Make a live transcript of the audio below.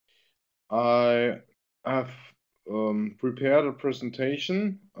I have prepared a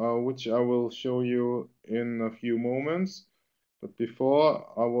presentation which I will show you in a few moments. But before,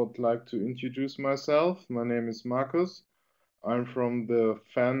 I would like to introduce myself. My name is Markus. I'm from the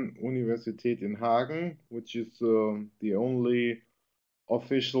Fernuniversität in Hagen, which is the only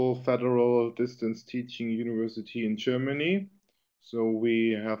official federal distance teaching university in Germany. So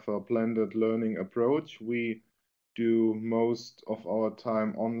we have a blended learning approach. We do most of our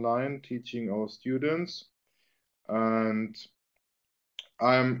time online teaching our students, and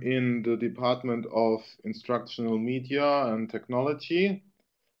I'm in the Department of Instructional Media and Technology.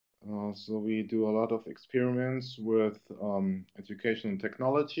 So we do a lot of experiments with educational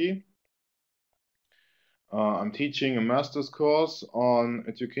technology. I'm teaching a master's course on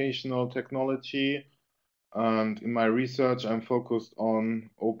educational technology, and in my research I'm focused on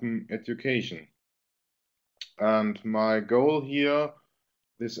open education. And my goal here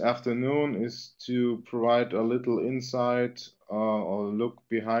this afternoon is to provide a little insight or look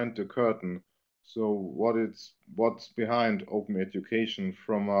behind the curtain. So what's behind open education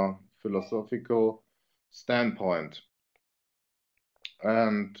from a philosophical standpoint.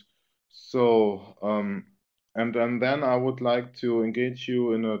 And so and then I would like to engage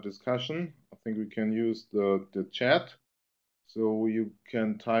you in a discussion. I think we can use the chat. So you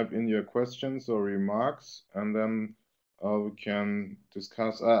can type in your questions or remarks, and then we can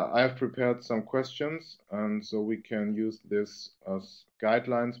discuss. I have prepared some questions, and so we can use this as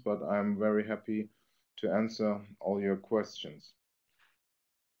guidelines, but I'm very happy to answer all your questions.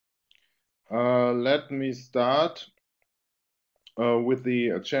 Let me start with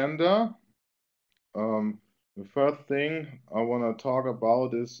the agenda. The first thing I want to talk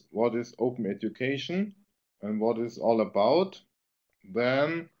about is what is open education and what it's all about.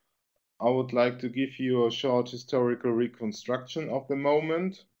 Then I would like to give you a short historical reconstruction of the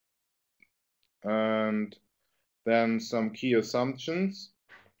moment, and then some key assumptions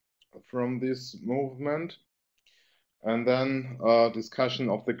from this movement, and then a discussion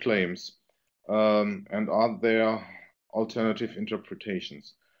of the claims, and are there alternative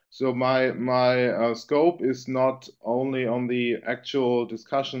interpretations. So my scope is not only on the actual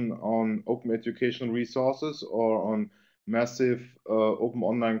discussion on open educational resources or on massive open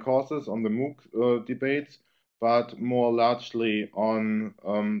online courses on the MOOC debates, but more largely on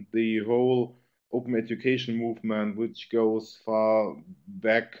the whole open education movement, which goes far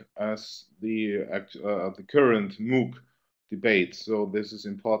back as the current MOOC debate. So this is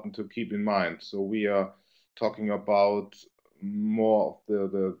important to keep in mind. So we are talking about more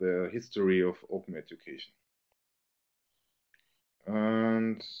of the history of open education.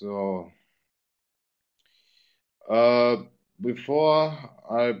 And so before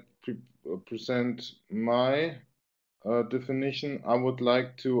I present my definition, I would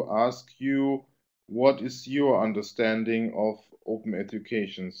like to ask you, what is your understanding of open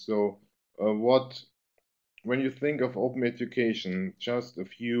education? So when you think of open education, just a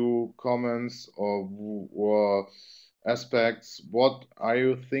few comments or aspects, what are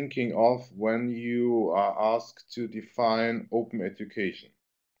you thinking of when you are asked to define open education?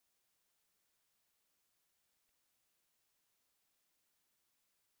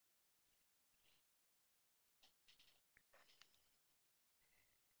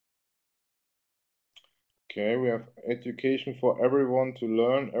 Okay, we have education for everyone to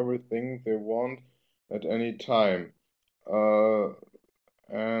learn everything they want at any time.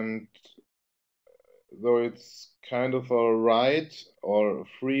 And though it's kind of a right or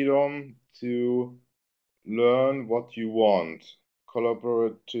freedom to learn what you want.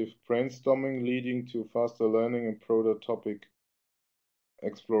 Collaborative brainstorming leading to faster learning and broader topic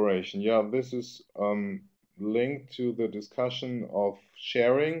exploration. Yeah, this is linked to the discussion of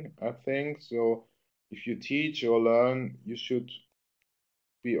sharing, I think. So if you teach or learn, you should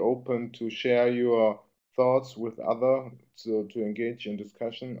be open to share your thoughts with others, so to engage in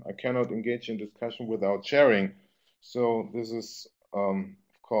discussion. I cannot engage in discussion without sharing. So this is, of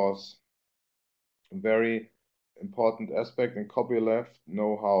course, a very important aspect, in copyleft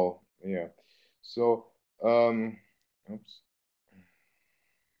know-how. Yeah. So, oops.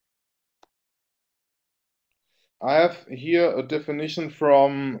 I have here a definition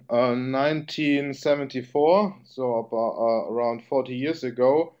from 1974, so about around 40 years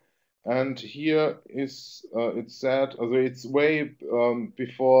ago. And here is it said, also it's way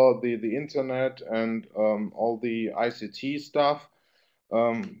before the internet and all the ICT stuff.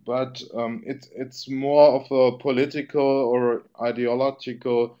 But it's more of a political or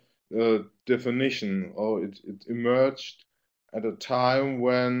ideological definition, or it emerged at a time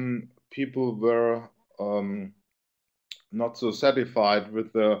when people were not so satisfied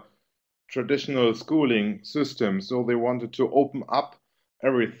with the traditional schooling system. So they wanted to open up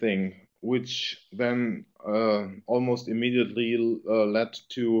everything, which then almost immediately led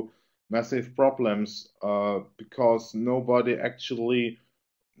to massive problems because nobody actually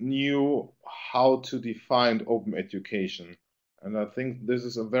knew how to define open education. And I think this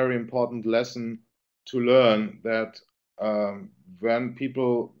is a very important lesson to learn, that when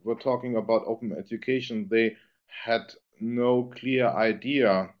people were talking about open education, they had no clear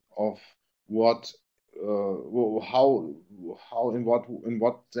idea of what, how in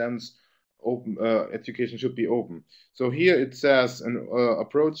what sense open education should be open. So here it says an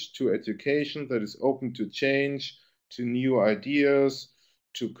approach to education that is open to change, to new ideas,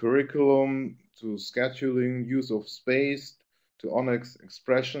 to curriculum, to scheduling, use of space, to honest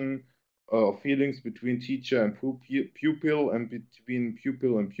expression of feelings between teacher and pupil, and between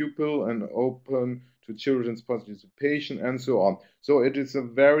pupil and pupil, and open to children's participation, and so on. So it is a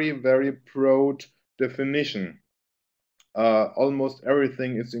very, very broad definition. Almost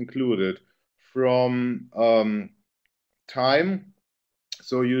everything is included, from time.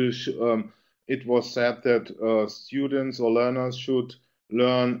 So it was said that students or learners should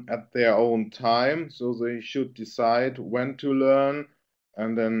learn at their own time, so they should decide when to learn,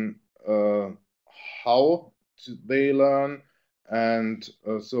 and then how they learn, and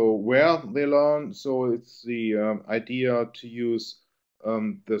so where they learn. So it's the idea to use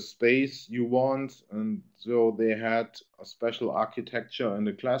the space you want, and so they had a special architecture in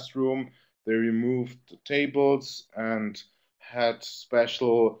the classroom. They removed the tables and had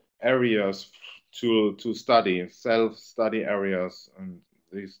special areas to study, self-study areas, and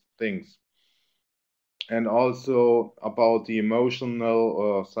these things. And also about the emotional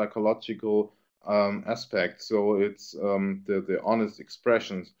or psychological aspect. So it's the honest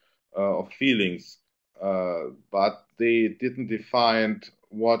expressions of feelings, but they didn't define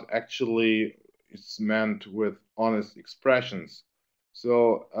what actually is meant with honest expressions.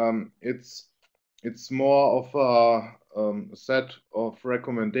 So it's more of a set of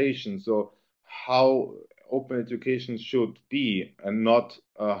recommendations, so how open education should be, and not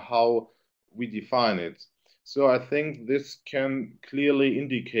how we define it. So I think this can clearly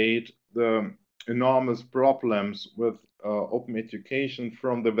indicate the enormous problems with open education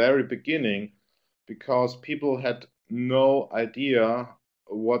from the very beginning, because people had no idea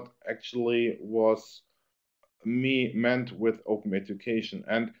what actually was meant with open education.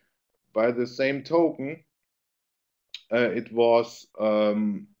 And by the same token, it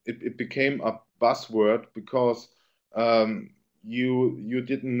became a buzzword, because you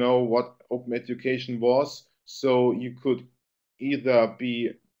didn't know what open education was, so you could either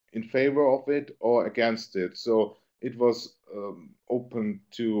be in favor of it or against it. So it was open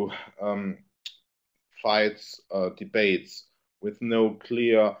to fights, debates, with no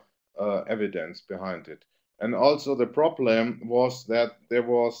clear evidence behind it. And also the problem was that there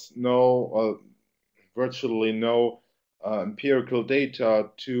was virtually no empirical data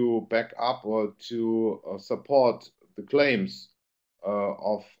to back up or to support the claims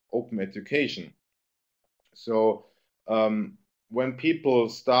of open education. So when people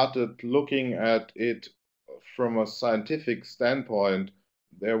started looking at it from a scientific standpoint,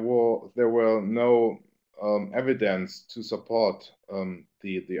 there were no evidence to support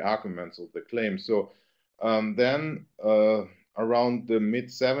the arguments of the claim. So then around the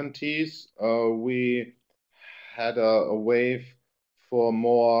mid-70s, we had a wave for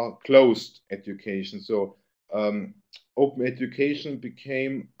more closed education. So open education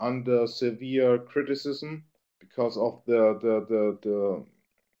became under severe criticism because of the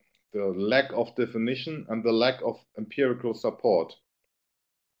lack of definition and the lack of empirical support.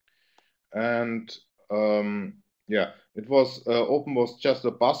 And yeah, it was open was just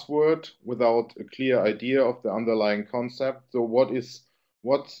a buzzword without a clear idea of the underlying concept. So what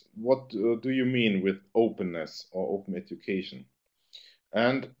do you mean with openness or open education?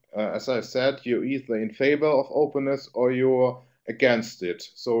 And as I said, you're either in favor of openness or you're against it.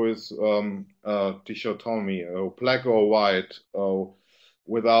 So it's dichotomy, black or white,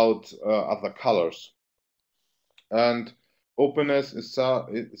 without other colors. And openness is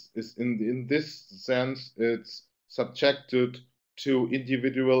in this sense, it's subjected to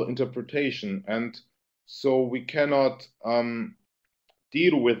individual interpretation, and so we cannot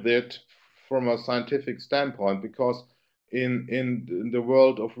deal with it from a scientific standpoint, because in the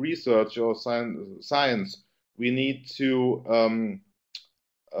world of research or science, we need to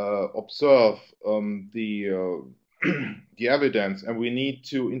observe the the evidence, and we need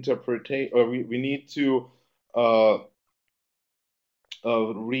to interpret, or we need to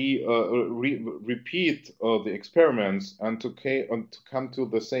repeat the experiments and to come to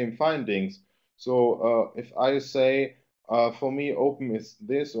the same findings. So if I say, for me, open is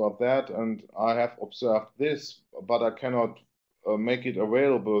this or that, and I have observed this, but I cannot make it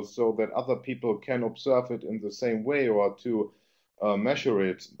available so that other people can observe it in the same way or to measure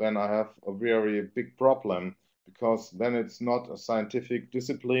it, then I have a very big problem, because then it's not a scientific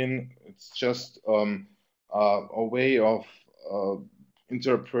discipline, it's just a way of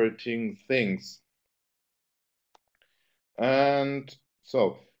interpreting things. And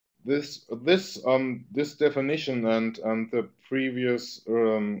so this definition and the previous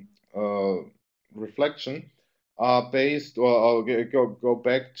reflection are based, or I'll go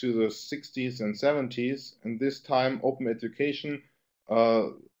back to the 60s and 70s. And this time open education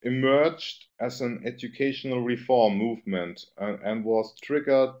emerged as an educational reform movement and was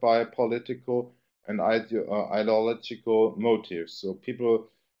triggered by political and ideological motives. So people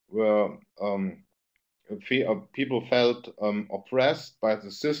were people felt oppressed by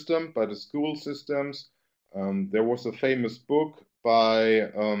the system, by the school systems. There was a famous book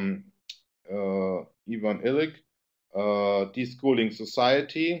by Ivan Illich, Deschooling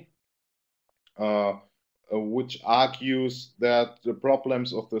Society, which argues that the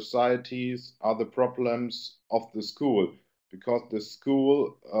problems of the societies are the problems of the school, because the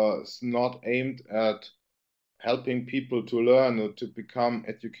school is not aimed at helping people to learn or to become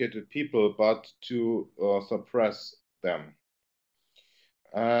educated people, but to suppress them.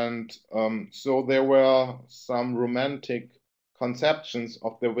 And so there were some romantic conceptions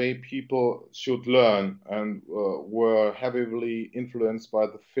of the way people should learn, and were heavily influenced by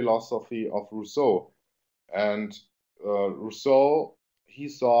the philosophy of Rousseau. And Rousseau, he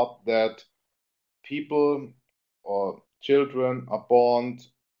thought that people or children are born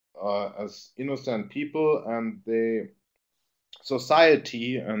as innocent people, and the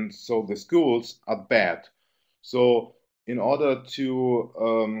society and so the schools are bad. So in order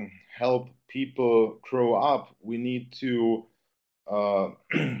to help people grow up, we need to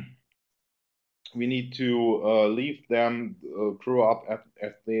leave them grow up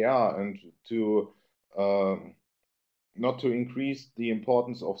as they are, and to not to increase the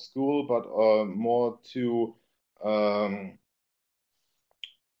importance of school, but more to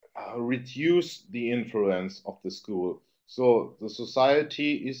reduce the influence of the school. So the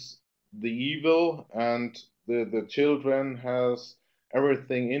society is the evil, and the children has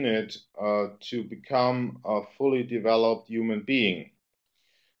everything in it to become a fully developed human being.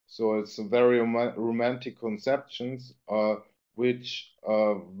 So it's a very romantic conceptions which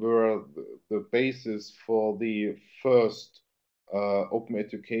were the basis for the first open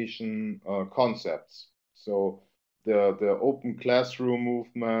education concepts. So the open classroom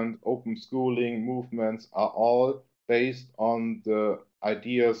movement, open schooling movements are all based on the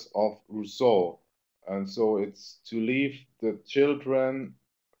ideas of Rousseau. And so it's to leave the children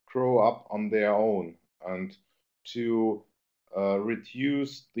grow up on their own, and to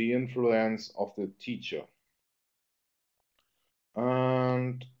reduce the influence of the teacher.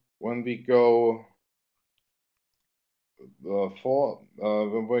 And when we go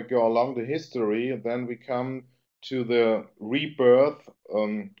when we go along the history, then we come to the rebirth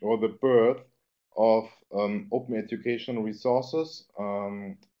or the birth of open educational resources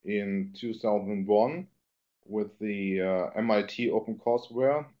in 2001 with the MIT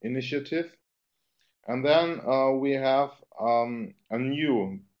OpenCourseware initiative. And then we have a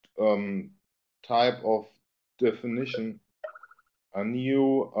new type of definition, a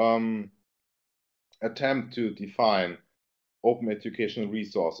new attempt to define open educational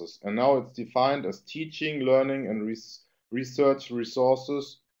resources. And now it's defined as teaching, learning, and research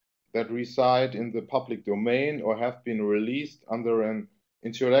resources that reside in the public domain or have been released under an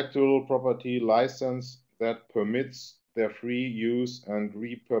intellectual property license that permits their free use and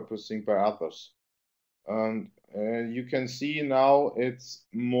repurposing by others. And you can see now it's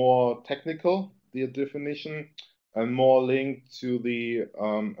more technical, the definition, and more linked to the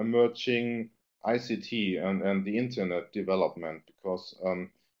emerging ICT and the internet development, because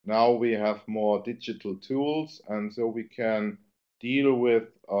now we have more digital tools, and so we can deal with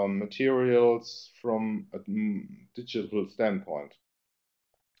materials from a digital standpoint.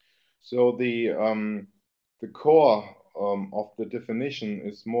 So the core of the definition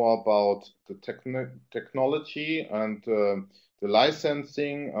is more about the technology and the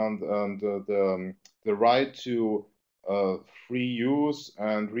licensing and the right to free use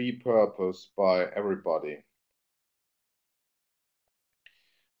and repurpose by everybody.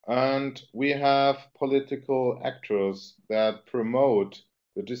 And we have political actors that promote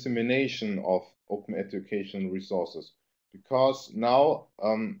the dissemination of open education resources. because now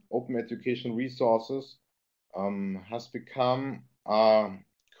open education resources has become a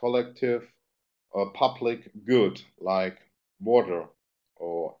collective public good like water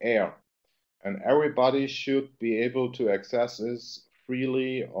or air, and everybody should be able to access this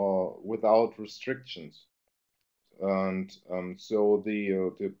freely or without restrictions. And so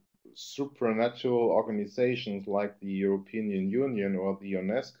the supernatural organizations like the European Union or the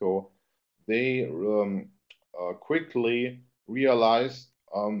UNESCO, they quickly realized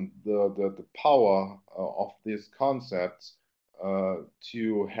the power of these concepts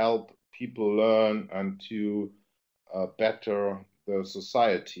to help people learn and to better the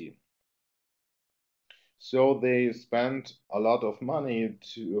society. So they spent a lot of money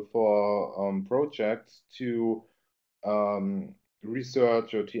for projects to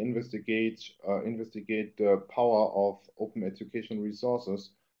research or to investigate the power of open education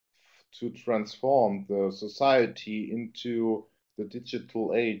resources to transform the society into the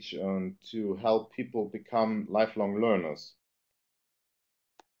digital age and to help people become lifelong learners.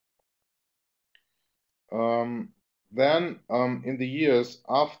 Then in the years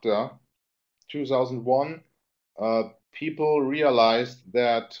after 2001, people realized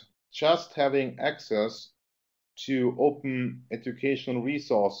that just having access to open educational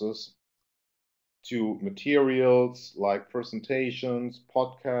resources, to materials like presentations,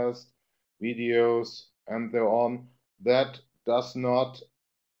 podcasts, videos, and so on, that does not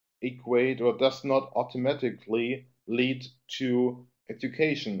equate or does not automatically lead to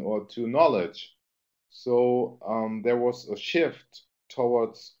education or to knowledge. So there was a shift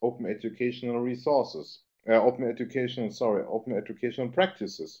towards open educational resources, open educational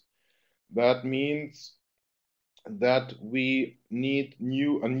practices. That means that we need a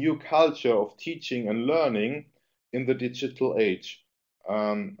new culture of teaching and learning in the digital age.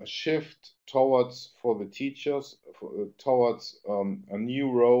 A shift towards for the teachers towards a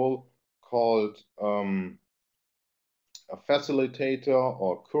new role called a facilitator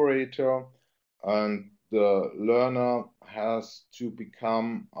or curator, and the learner has to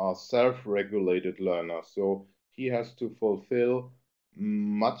become a self-regulated learner. So he has to fulfill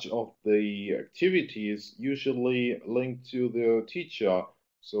much of the activities usually linked to the teacher.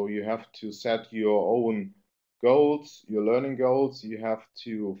 So you have to set your own goals, your learning goals, you have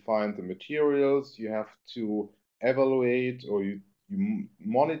to find the materials, you have to evaluate or you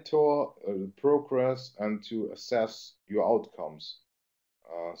monitor the progress and to assess your outcomes.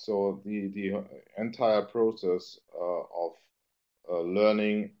 So the entire process of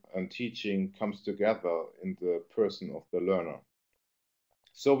learning and teaching comes together in the person of the learner.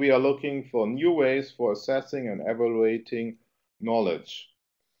 So we are looking for new ways for assessing and evaluating knowledge.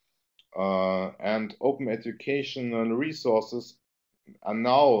 And open educational resources are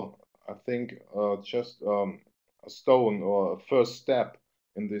now, I think, just a stone or a first step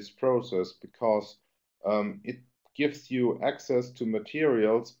in this process, because it gives you access to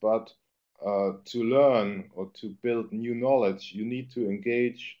materials, but to learn or to build new knowledge, you need to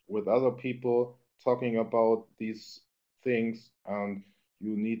engage with other people talking about these things, and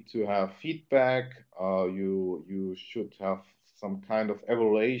you need to have feedback. You should have some kind of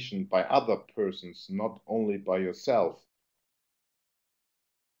evaluation by other persons, not only by yourself.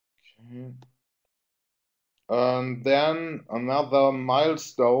 Okay. And then another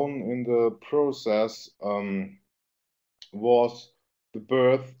milestone in the process was the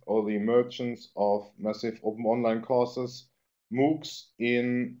birth or the emergence of massive open online courses, MOOCs,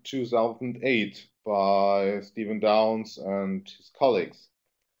 in 2008 by Stephen Downes and his colleagues.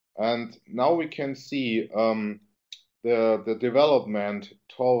 And now we can see the development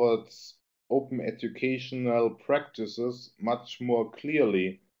towards open educational practices much more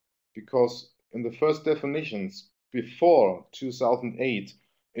clearly, because in the first definitions before 2008,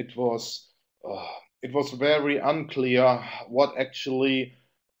 it was very unclear what actually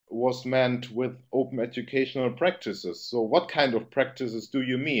was meant with open educational practices. So what kind of practices do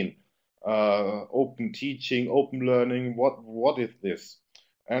you mean? Open teaching, open learning, what is this?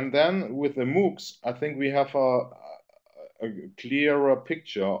 And then with the MOOCs, I think we have a clearer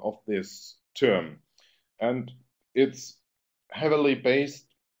picture of this term. And it's heavily based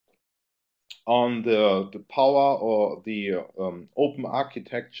on the power or the open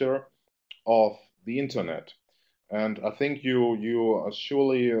architecture of the internet. And I think you are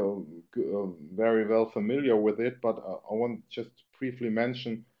surely very well familiar with it, but I want just to briefly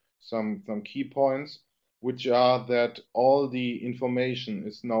mention some key points, which are that all the information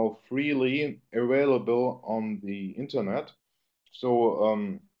is now freely available on the internet.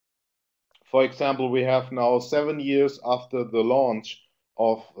 So, for example, we have now 7 years after the launch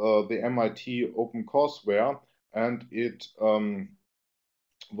of the MIT OpenCourseware, and it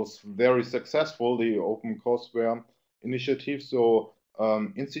was very successful, the OpenCourseware initiative. So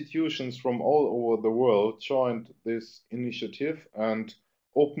institutions from all over the world joined this initiative and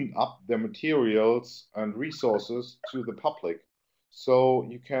opened up their materials and resources to the public. So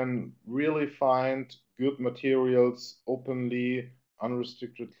you can really find good materials openly,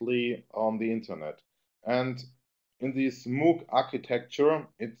 unrestrictedly on the internet. And in this MOOC architecture,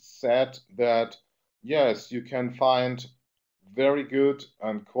 it's said that yes, you can find very good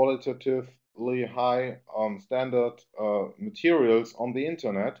and qualitatively high standard materials on the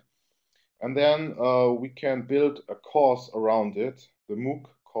internet. And then we can build a course around it, the MOOC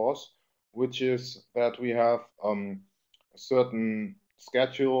course, which is that we have a certain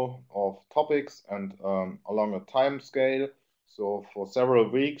schedule of topics and along a time scale. So for several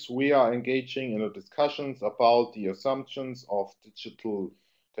weeks, we are engaging in the discussions about the assumptions of digital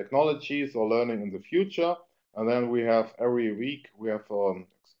technologies or learning in the future. And then we have every week, we have an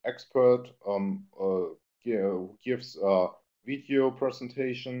expert gives a video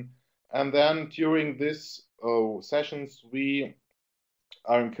presentation. And then during this sessions, we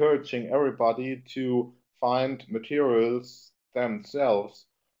are encouraging everybody to find materials themselves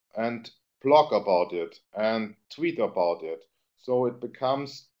and blog about it and tweet about it. So it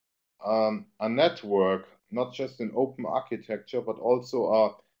becomes a network, not just an open architecture, but also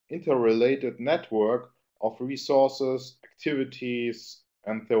a interrelated network of resources, activities,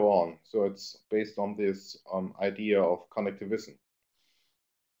 and so on. So it's based on this idea of connectivism.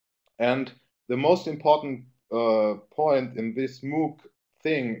 And the most important point in this MOOC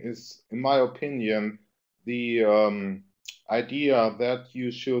thing is, in my opinion, the idea that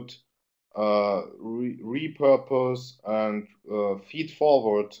you should repurpose and feed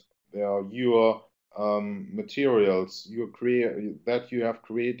forward your materials that you have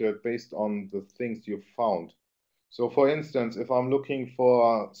created based on the things you've found. So for instance, if I'm looking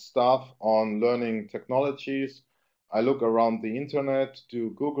for stuff on learning technologies, I look around the internet,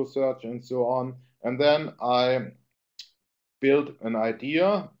 do Google search and so on, and then I build an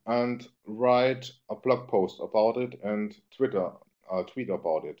idea and write a blog post about it and tweet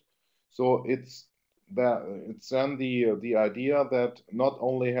about it. So it's then the idea that not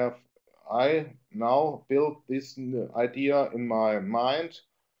only have I now built this idea in my mind,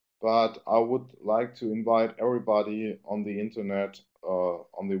 but I would like to invite everybody on the internet,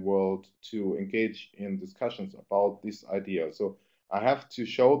 on the world, to engage in discussions about this idea. So I have to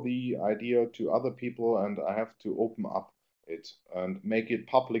show the idea to other people, and I have to open up it and make it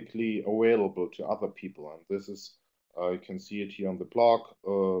publicly available to other people. And this is, you can see it here on the blog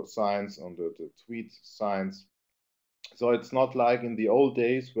signs, on the tweet signs. So it's not like in the old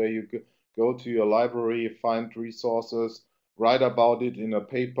days where you go to your library, find resources, write about it in a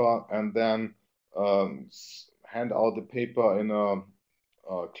paper, and then hand out the paper in a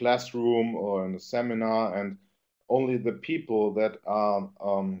classroom or in a seminar, and only the people that are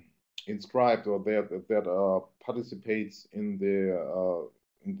inscribed or that participates in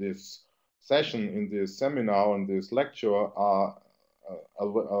this session, in this seminar, in this lecture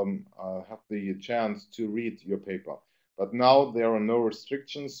have the chance to read your paper. But now there are no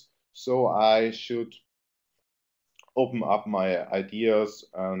restrictions, so I should open up my ideas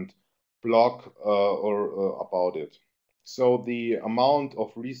and blog about it. So the amount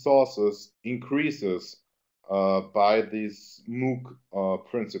of resources increases by these MOOC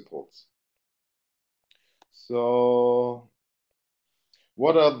principles. So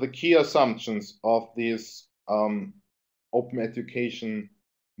what are the key assumptions of this open education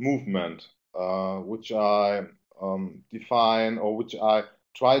movement, which I define, or which I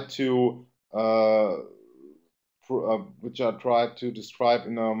try to describe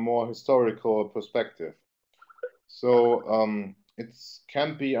in a more historical perspective? So it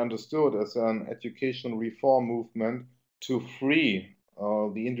can be understood as an educational reform movement to free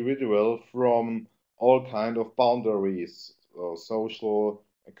the individual from all kind of boundaries, social,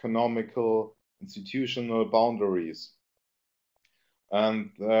 economical, institutional boundaries.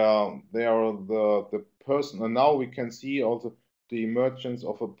 And they are the person, and now we can see also the emergence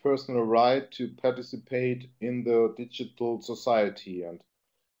of a personal right to participate in the digital society. And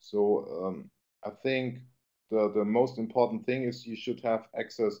so I think the most important thing is you should have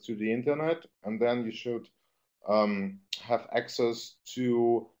access to the internet, and then you should have access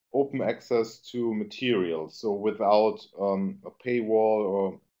to open access to materials, so without a paywall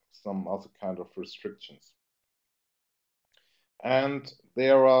or some other kind of restrictions. And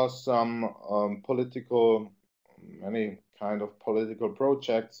there are some many kind of political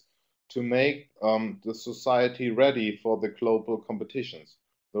projects to make the society ready for the global competitions.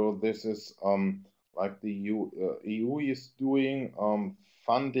 So this is like the EU is doing,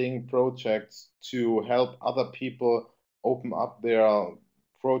 funding projects to help other people open up their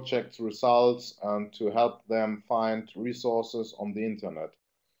project results and to help them find resources on the internet.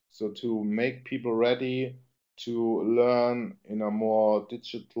 So to make people ready to learn in a more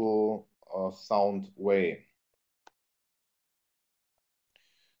digital, sound way.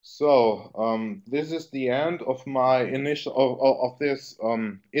 So this is the end of my initial of this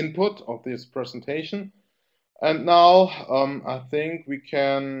input of this presentation. And now I think we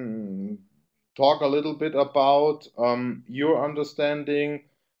can talk a little bit about your understanding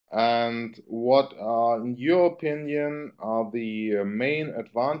and what are, in your opinion, are the main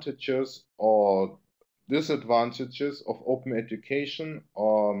advantages or disadvantages of open education,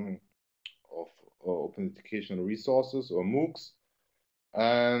 of open educational resources or MOOCs,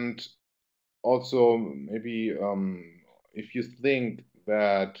 and also maybe if you think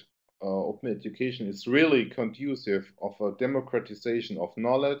that open education is really conducive of a democratization of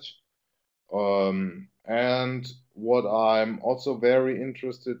knowledge. And what I'm also very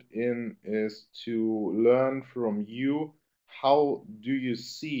interested in is to learn from you, how do you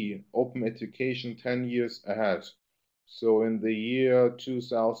see open education 10 years ahead? So in the year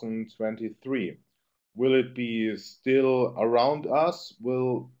 2023, will it be still around us?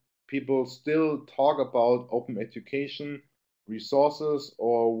 Will people still talk about open education resources,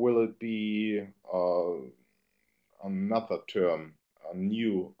 or will it be another term, a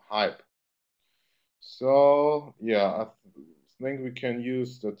new hype? So yeah, I think we can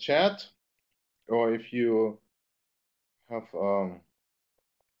use the chat, or if you have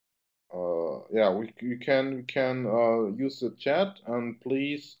yeah, we can use the chat, and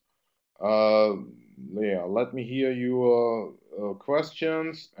please yeah, let me hear your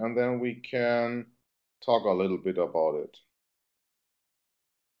questions, and then we can talk a little bit about it.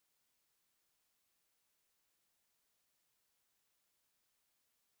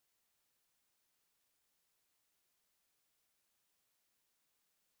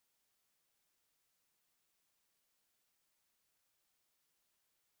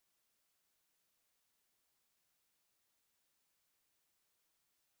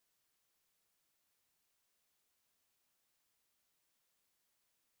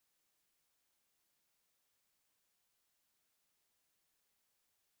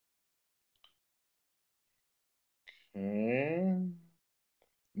 Okay.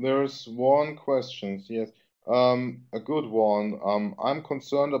 There's one question, yes, a good one. I'm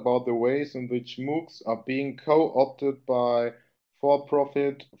concerned about the ways in which MOOCs are being co-opted by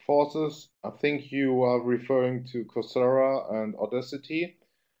for-profit forces. I think you are referring to Coursera and Audacity,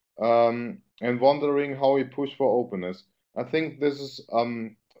 and wondering how we push for openness. I think this is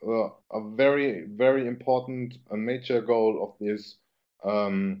a very, very important and major goal of this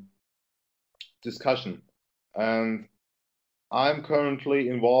discussion. And I'm currently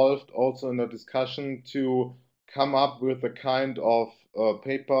involved also in a discussion to come up with a kind of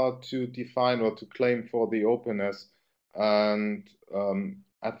paper to define or to claim for the openness. And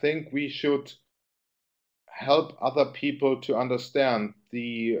I think we should help other people to understand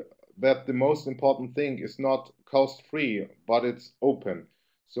that the most important thing is not cost free, but it's open.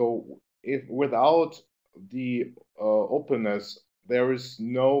 So if without the openness, there is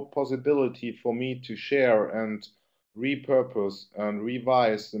no possibility for me to share and repurpose and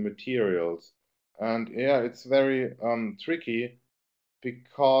revise the materials. And yeah, it's very tricky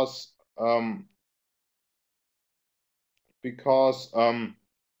because because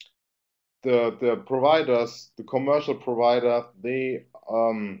the providers, the commercial provider, they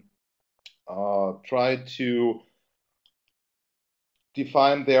try to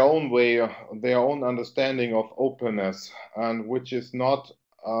define their own way, their own understanding of openness, and which is not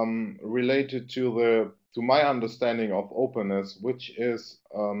related to my understanding of openness, which is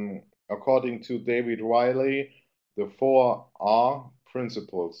according to David Riley, the 4R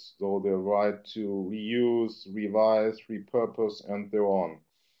principles. So the right to reuse, revise, repurpose, and so on.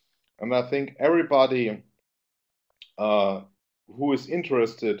 And I think everybody who is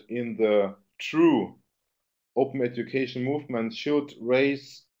interested in the true open education movement should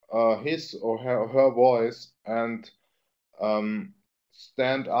raise his or her voice and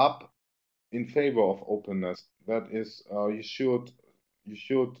stand up in favor of openness. That is, you should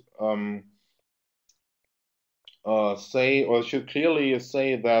say, or should clearly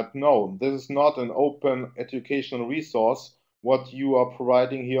say that no, this is not an open educational resource what you are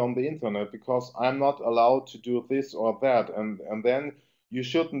providing here on the internet, because I'm not allowed to do this or that, and then you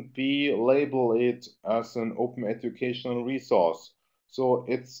shouldn't be label it as an open educational resource. So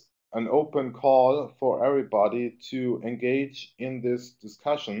it's an open call for everybody to engage in this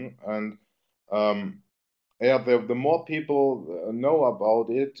discussion, and yeah, the more people know about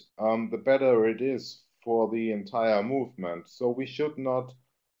it, the better it is for the entire movement. So we should not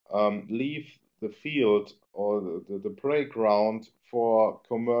leave the field or the playground for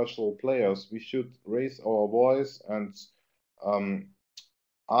commercial players. We should raise our voice and um,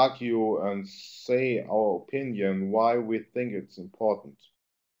 argue and say our opinion why we think it's important.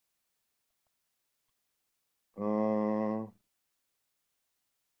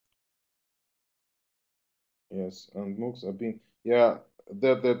 Yes, and MOOCs are being, yeah,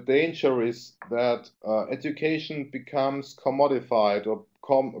 the danger is that education becomes commodified or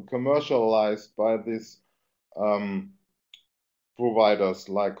commercialized by these um, providers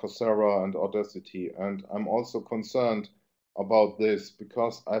like Coursera and Audacity. And I'm also concerned about this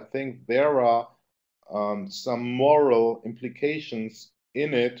because I think there are some moral implications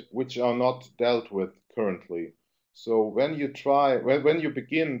in it which are not dealt with currently. So when you when you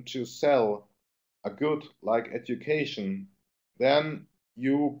begin to sell a good like education, then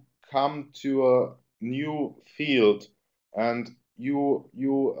you come to a new field and you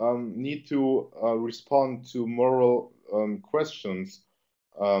need to respond to moral questions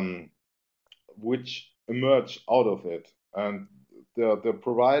um, which emerge out of it. And the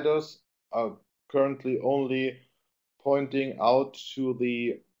providers are currently only pointing out to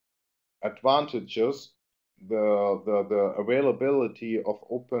the advantages, the availability of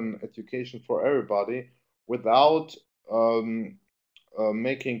open education for everybody without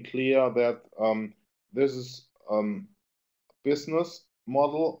making clear that this is business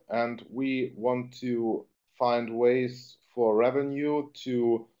model and we want to find ways for revenue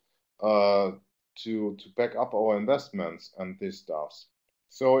uh, to back up our investments and these stuffs.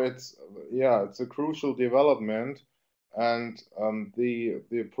 So it's yeah, it's a crucial development, and the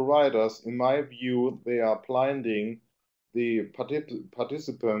providers, in my view, they are blinding the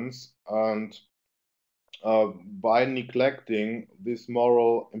participants and by neglecting these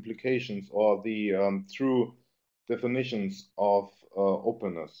moral implications or the true definitions of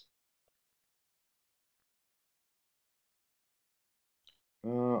openness.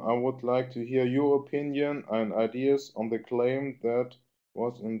 I would like to hear your opinion and ideas on the claim that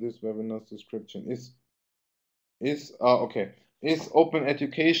was in this webinar's description. Okay. Is open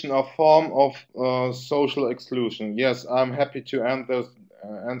education a form of social exclusion? Yes, I'm happy to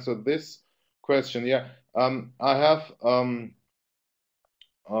answer this question. Yeah, I have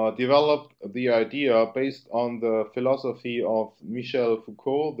developed the idea based on the philosophy of Michel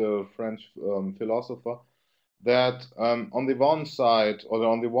Foucault, the French philosopher, that on the one side, or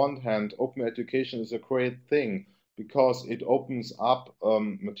on the one hand, open education is a great thing because it opens up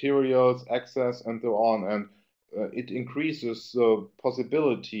materials, access, and so on, and it increases the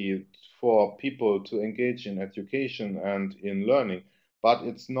possibility for people to engage in education and in learning, but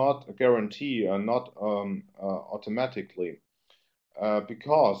it's not a guarantee and not automatically.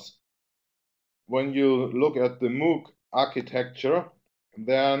 Because when you look at the MOOC architecture,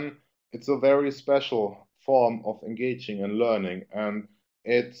 then it's a very special form of engaging and learning, and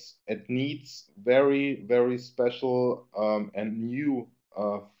it needs very special and new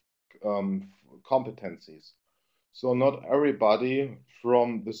competencies. So not everybody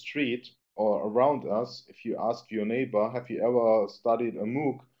from the street or around us, if you ask your neighbor, have you ever studied a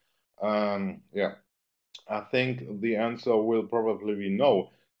MOOC? Yeah, I think the answer will probably be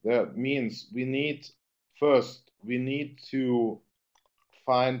no. That means we need to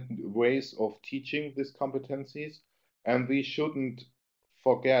find ways of teaching these competencies, and we shouldn't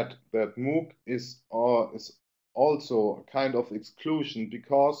forget that MOOC is also a kind of exclusion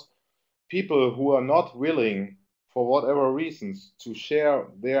because people who are not willing, for whatever reasons, to share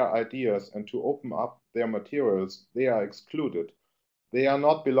their ideas and to open up their materials, they are excluded. They are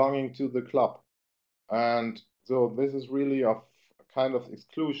not belonging to the club. And so this is really a kind of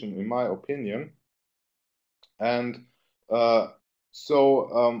exclusion, in my opinion. And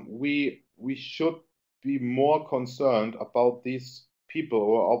we should be more concerned about these people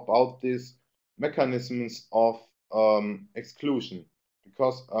or about these mechanisms of exclusion,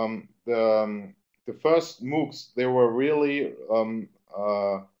 because the first MOOCs, they were really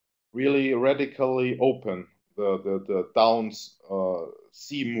radically open, the Downs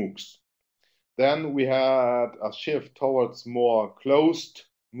C MOOCs. Then we had a shift towards more closed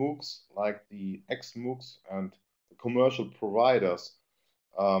MOOCs, like the XMOOCs and the commercial providers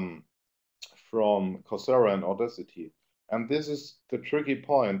from Coursera and Audacity. And this is the tricky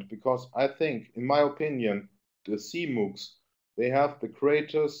point because I think, in my opinion, the CMOOCs, they have the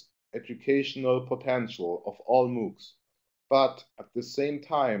greatest educational potential of all MOOCs. But at the same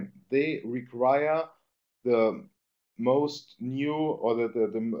time, they require the most new or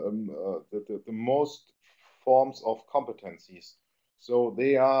the most forms of competencies. So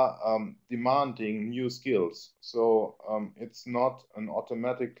they are demanding new skills. So it's not an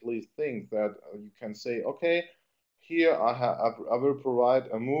automatically thing that you can say, okay, here I will provide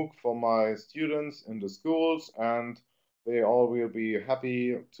a MOOC for my students in the schools and they all will be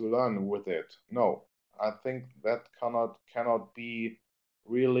happy to learn with it. No, I think that cannot be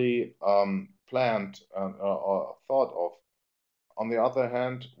really planned or thought of. On the other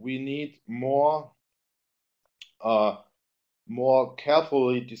hand, we need uh, more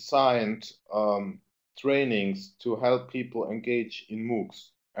carefully designed trainings to help people engage in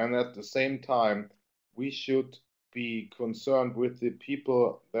MOOCs. And at the same time, we should be concerned with the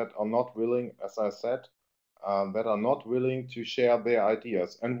people that are not willing, as I said, that are not willing to share their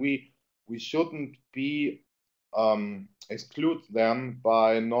ideas. And we shouldn't be exclude them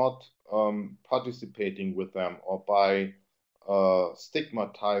by not participating with them or by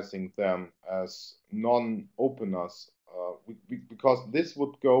stigmatizing them as non-openers, because this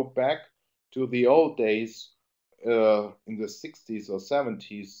would go back to the old days. In the 60s or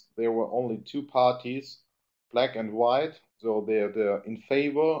 70s, there were only two parties, black and white. So they're in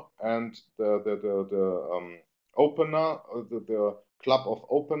favor and the opener, the club of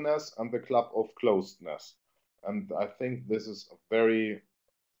openness and the club of closedness. And I think this is a very,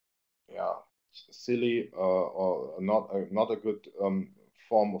 yeah, silly or not a good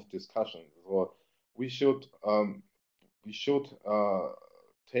form of discussion. So we should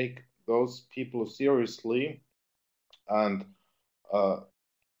take those people seriously and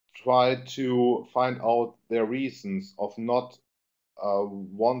try to find out their reasons of not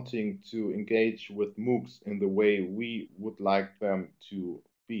wanting to engage with MOOCs in the way we would like them to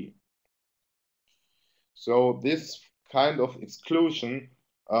be. So this kind of exclusion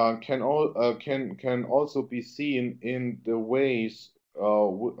can also be seen in the ways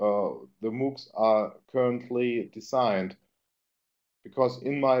the MOOCs are currently designed, because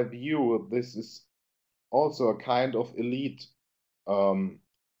in my view, this is also a kind of elite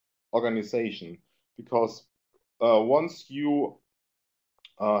organization, because once you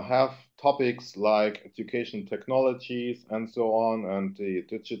have topics like education technologies and so on, and the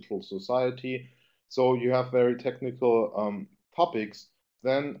digital society, so you have very technical topics,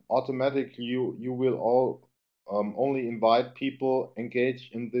 then automatically you will all only invite people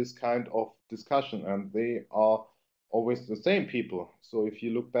engaged in this kind of discussion, and they are always the same people. So if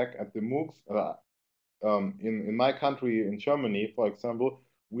you look back at the MOOCs, in my country, in Germany, for example,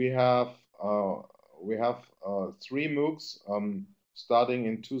 we have three MOOCs starting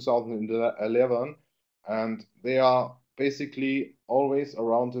in 2011, and they are basically always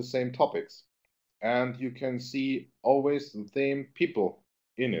around the same topics, and you can see always the same people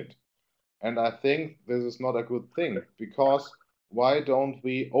in it. And I think this is not a good thing, because why don't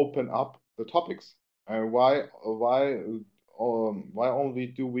we open up the topics? And why only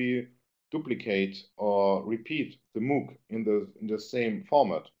do we duplicate or repeat the MOOC in the same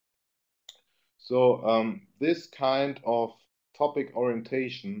format? So this kind of topic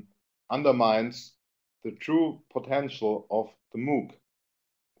orientation undermines the true potential of the MOOC,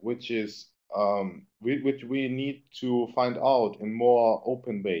 which we need to find out in more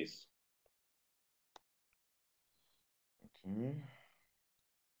open ways. Okay.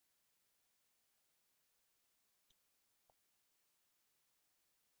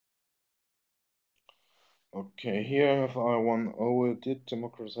 Okay, here have I one. Oh, it did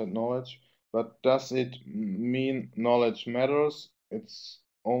democratize knowledge, but does it mean knowledge matters? It's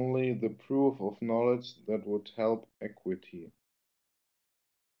only the proof of knowledge that would help equity.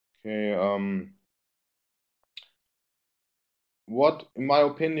 Okay, what, in my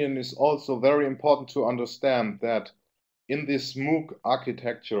opinion, is also very important to understand that in this MOOC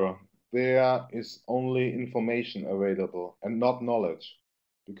architecture, there is only information available and not knowledge.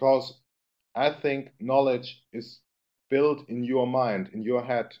 Because I think knowledge is built in your mind, in your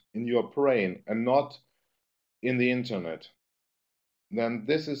head, in your brain, and not in the internet. Then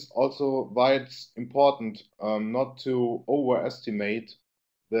this is also why it's important not to overestimate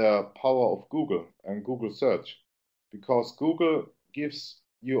the power of Google and Google search, because Google gives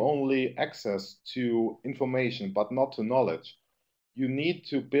you only access to information but not to knowledge. You need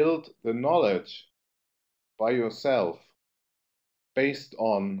to build the knowledge by yourself based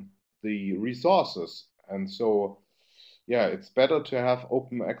on the resources. And so, yeah, it's better to have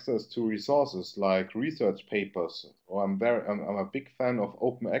open access to resources like research papers. Or I'm a big fan of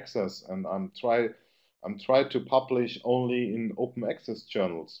open access, and I'm try to publish only in open access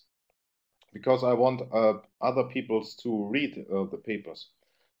journals, because I want other peoples to read the papers.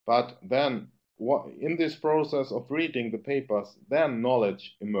 But then in this process of reading the papers, then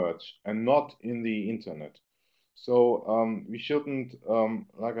knowledge emerge and not in the internet. So we shouldn't,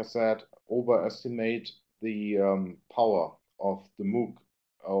 like I said, overestimate the power of the MOOC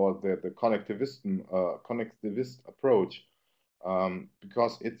or the connectivist approach,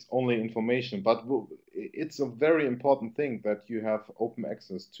 because it's only information. But it's a very important thing that you have open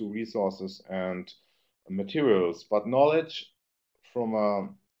access to resources and materials. But knowledge from a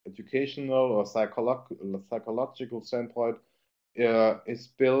educational or psychological standpoint is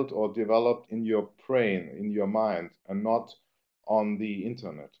built or developed in your brain, in your mind, and not on the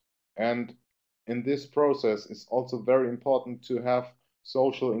internet. And in this process, it's also very important to have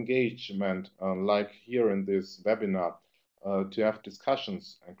social engagement, like here in this webinar, to have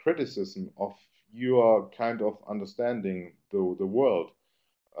discussions and criticism of your kind of understanding the world.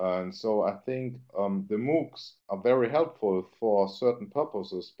 And so I think the MOOCs are very helpful for certain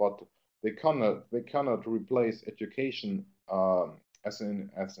purposes, but they cannot replace education as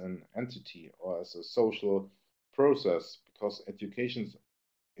an entity or as a social process, because education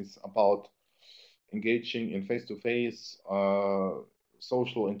is about engaging in face-to-face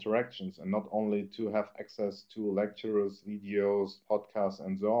social interactions, and not only to have access to lectures, videos, podcasts,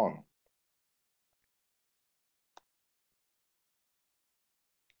 and so on.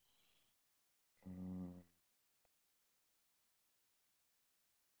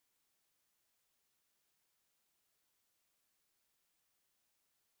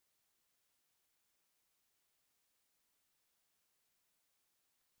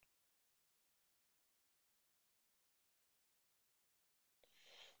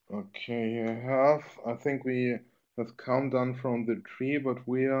 Okay, I think we have come down from the tree, but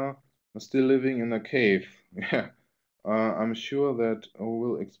we are still living in a cave. Yeah, I'm sure that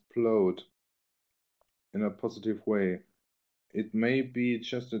will explode in a positive way. It may be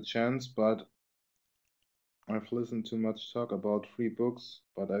just a chance, but I've listened to much talk about free books,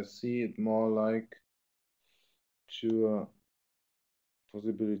 but I see it more like to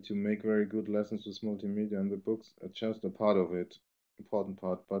possibility to make very good lessons with multimedia, and the books are just a part of it, important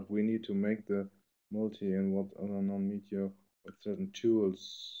part. But we need to make the multi and what other non-media with certain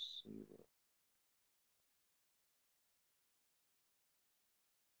tools.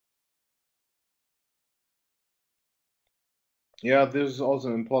 Yeah, this is also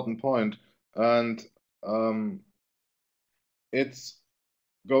an important point, and it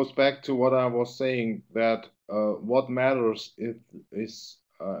goes back to what I was saying, that what matters is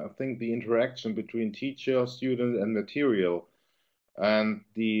I think the interaction between teacher, student, and material, and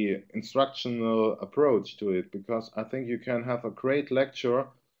the instructional approach to it, because I think you can have a great lecture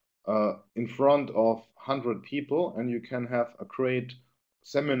in front of 100 people, and you can have a great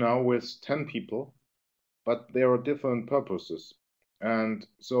seminar with 10 people, but there are different purposes. And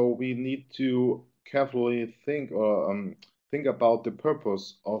so we need to carefully think or think about the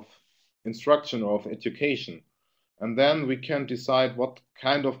purpose of instruction or of education. And then we can decide what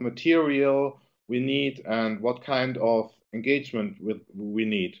kind of material we need and what kind of engagement we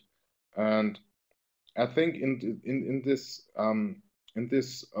need. And I think in this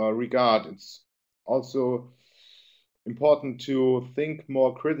regard, it's also important to think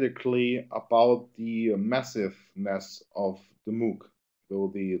more critically about the massiveness of the MOOC,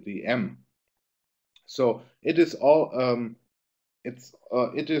 though the M. So it is all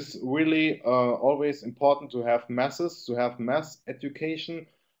it is really always important to have masses, to have mass education.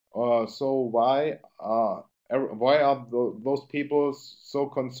 So why are those people so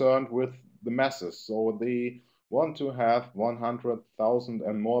concerned with the masses? So they want to have 100,000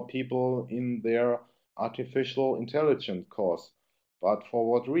 and more people in their artificial intelligence course, but for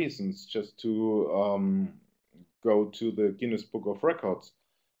what reasons? Just to go to the Guinness Book of Records.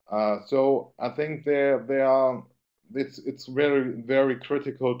 So I think there are it's very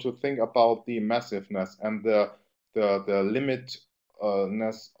critical to think about the massiveness and the limitness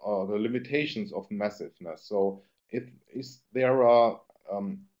or the limitations of massiveness. So if is there a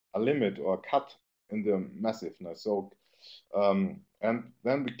limit or a cut in the massiveness? So and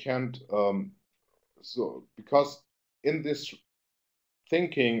then we can't so because in this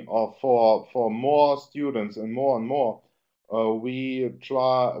thinking of for more students and more, we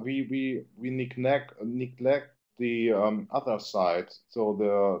neglect the other side,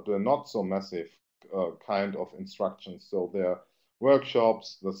 so the not so massive kind of instructions. So the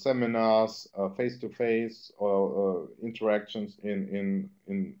workshops, the seminars, face-to-face or interactions in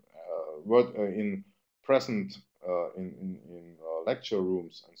present in lecture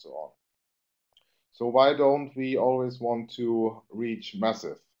rooms and so on. So why don't we always want to reach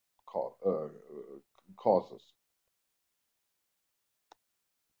massive causes?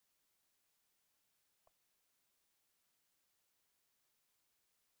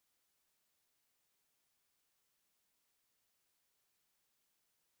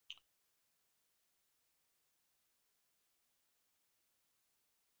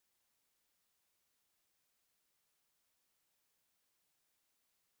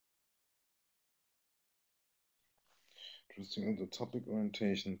 Interesting. The topic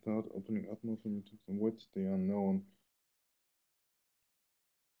orientation. Third, opening up more from which they are known.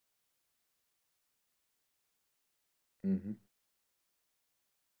 Mm-hmm.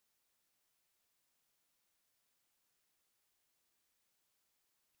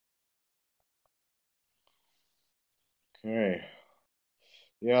 Okay.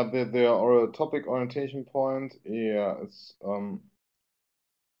 Yeah, there are a topic orientation point. Yeah, it's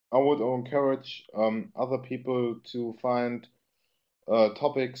I would encourage other people to find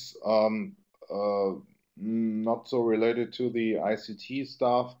topics not so related to the ICT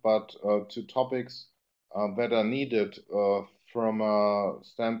stuff, but to topics that are needed from a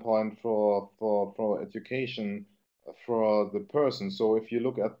standpoint for education for the person. So if you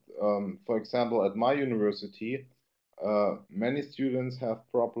look at, for example, at my university, many students have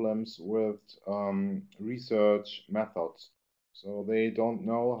problems with research methods. So they don't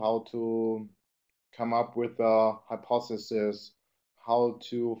know how to come up with a hypothesis, how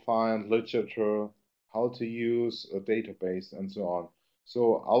to find literature, how to use a database, and so on.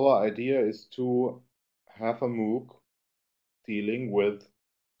 So our idea is to have a MOOC dealing with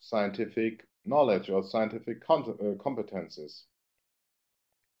scientific knowledge or scientific competences.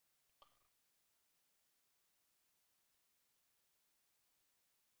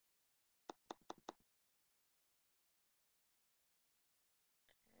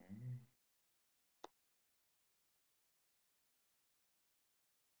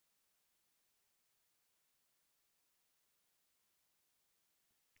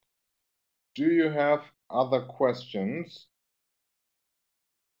 Do you have other questions?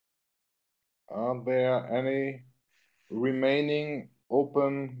 Are there any remaining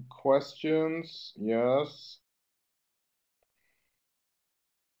open questions? Yes.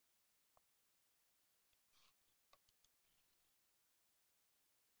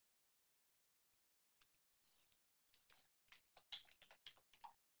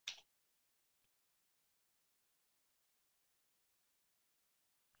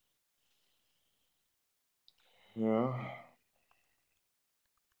 Yeah.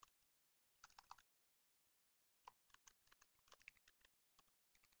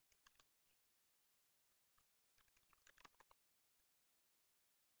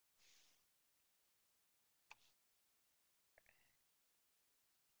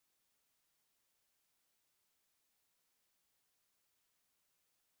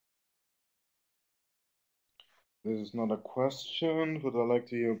 This is not a question, but I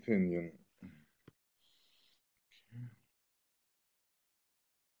like your opinion.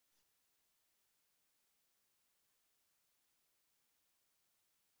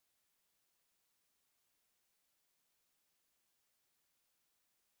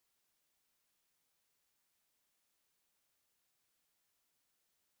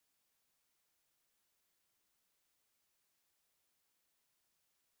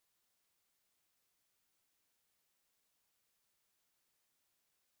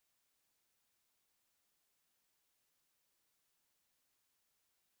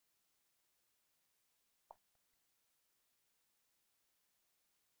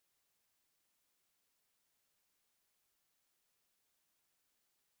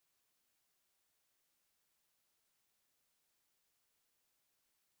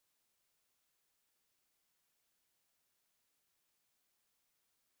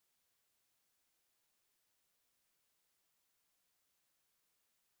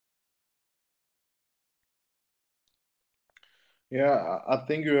 Yeah, I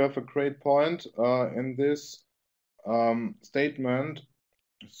think you have a great point in this statement.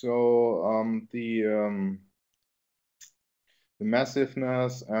 So the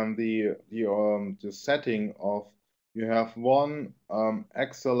massiveness and the setting of you have one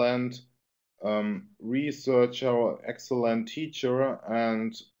excellent researcher, excellent teacher,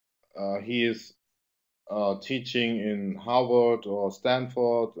 and he is teaching in Harvard or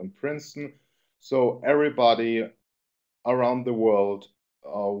Stanford and Princeton. So everybody around the world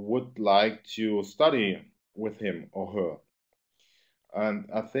would like to study with him or her. And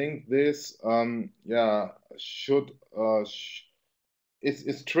I think this, yeah, should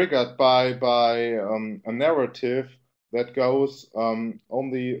is triggered by a narrative that goes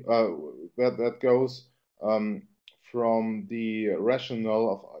only that goes um, from the rationale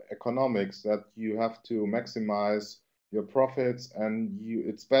of economics, that you have to maximize your profits, and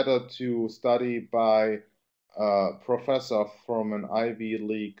it's better to study by a professor from an Ivy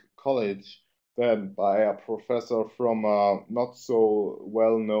League college than by a professor from a not so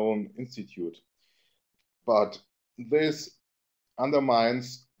well-known institute. But this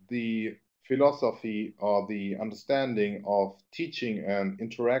undermines the philosophy or the understanding of teaching and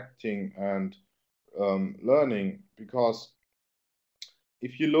interacting and learning, because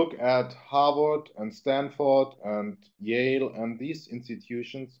if you look at Harvard and Stanford and Yale and these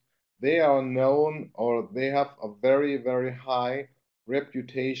institutions, they are known, or they have a very, very high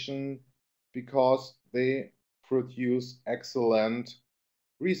reputation because they produce excellent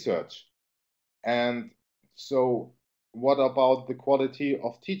research. And so, what about the quality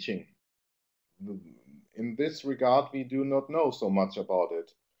of teaching? In this regard, we do not know so much about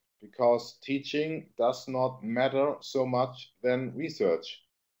it, because teaching does not matter so much than research.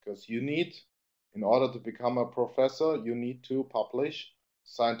 Because you need, in order to become a professor, you need to publish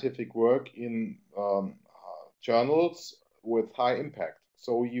scientific work in journals with high impact.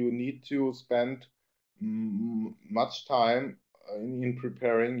 So you need to spend much time in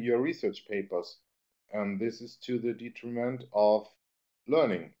preparing your research papers. And this is to the detriment of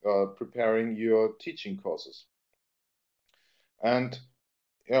learning, preparing your teaching courses. And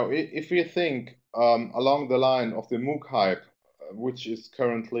if we think along the line of the MOOC hype, which is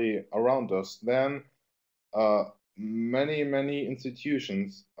currently around us, then many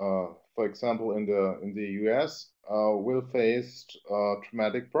institutions, for example in the US, will face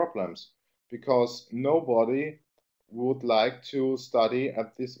traumatic problems, because nobody would like to study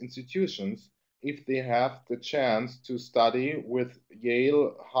at these institutions if they have the chance to study with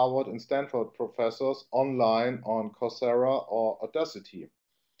Yale, Harvard, and Stanford professors online on Coursera or Udacity.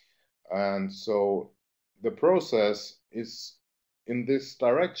 And so the process is in this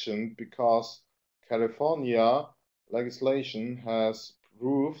direction because California legislation has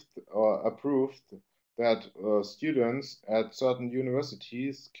approved that students at certain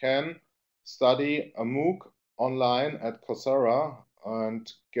universities can study a MOOC online at Coursera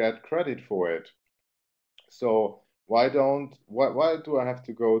and get credit for it. So why do I have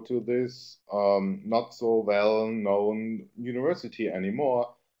to go to this not so well-known university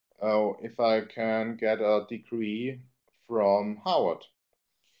anymore if I can get a degree from Harvard?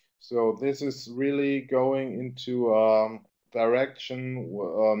 So this is really going into a direction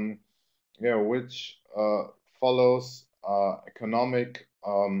which follows economic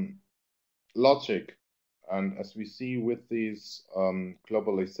logic. And as we see with these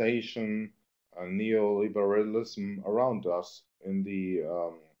globalization and neoliberalism around us in the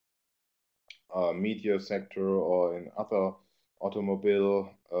media sector or in other automobile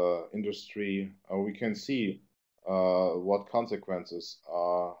industry, we can see what consequences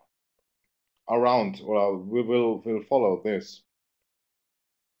are around, or we will follow this.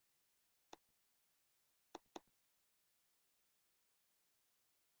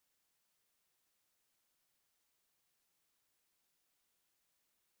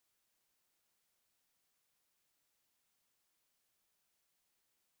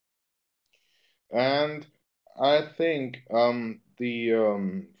 And I think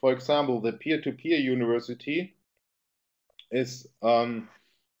for example, the peer-to-peer university is a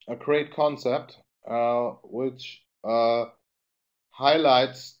great concept which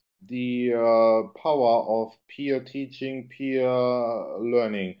highlights the power of peer teaching, peer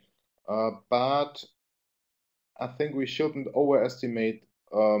learning. But I think we shouldn't overestimate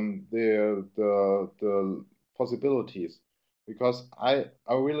the possibilities, because I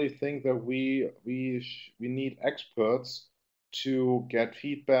really think that we need experts to get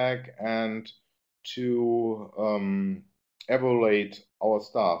feedback and to evaluate our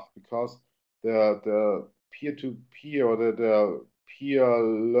staff, because the peer to peer, or the peer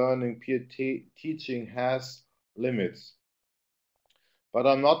learning, peer teaching has limits. But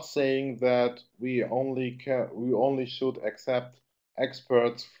I'm not saying that we only should accept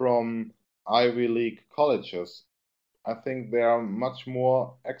experts from Ivy League colleges. I think there are much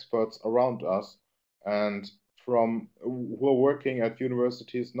more experts around us, and who are working at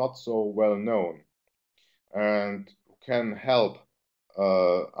universities not so well known, and can help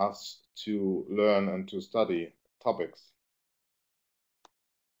us to learn and to study topics.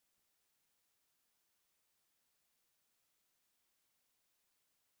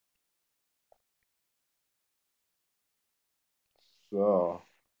 So,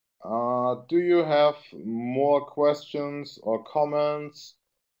 do you have more questions or comments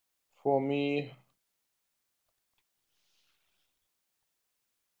for me?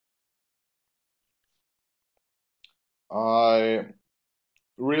 I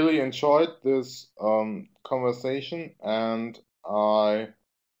really enjoyed this conversation, and I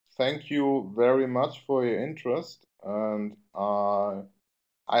thank you very much for your interest, and I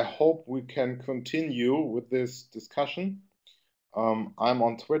hope we can continue with this discussion. I'm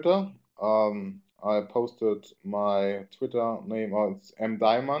on Twitter. I posted my Twitter name, it's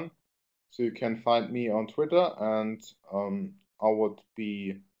mdaiman, so you can find me on Twitter, and I would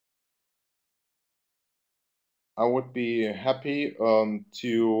be I would be happy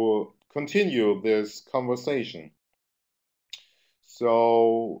to continue this conversation.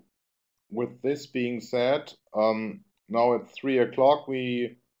 So with this being said, now at 3 o'clock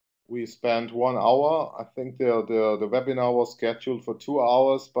we spent 1 hour. I think the webinar was scheduled for 2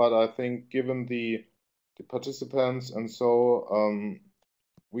 hours, but I think given the participants and so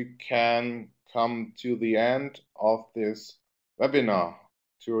we can come to the end of this webinar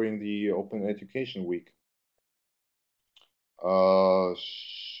during the Open Education Week.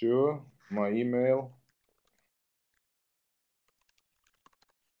 Sure, my email.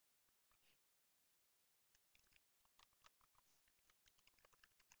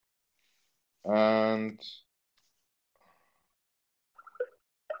 And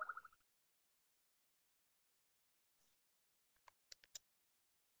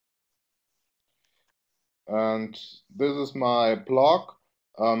this is my blog.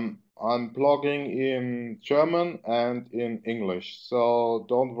 I'm blogging in German and in English, so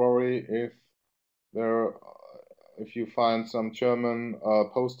don't worry if you find some German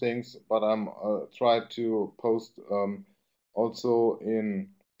postings, but I'm try to post also in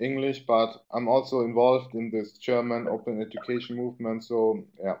English, but I'm also involved in this German open education movement, so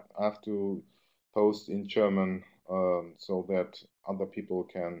yeah, I have to post in German so that other people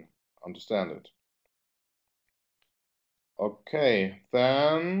can understand it. Okay,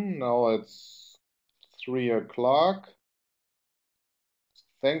 then now it's 3 o'clock.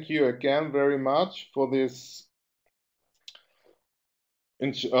 Thank you again very much for this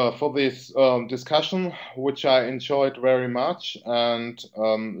discussion, which I enjoyed very much, and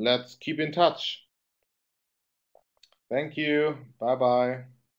let's keep in touch. Thank you. Bye bye.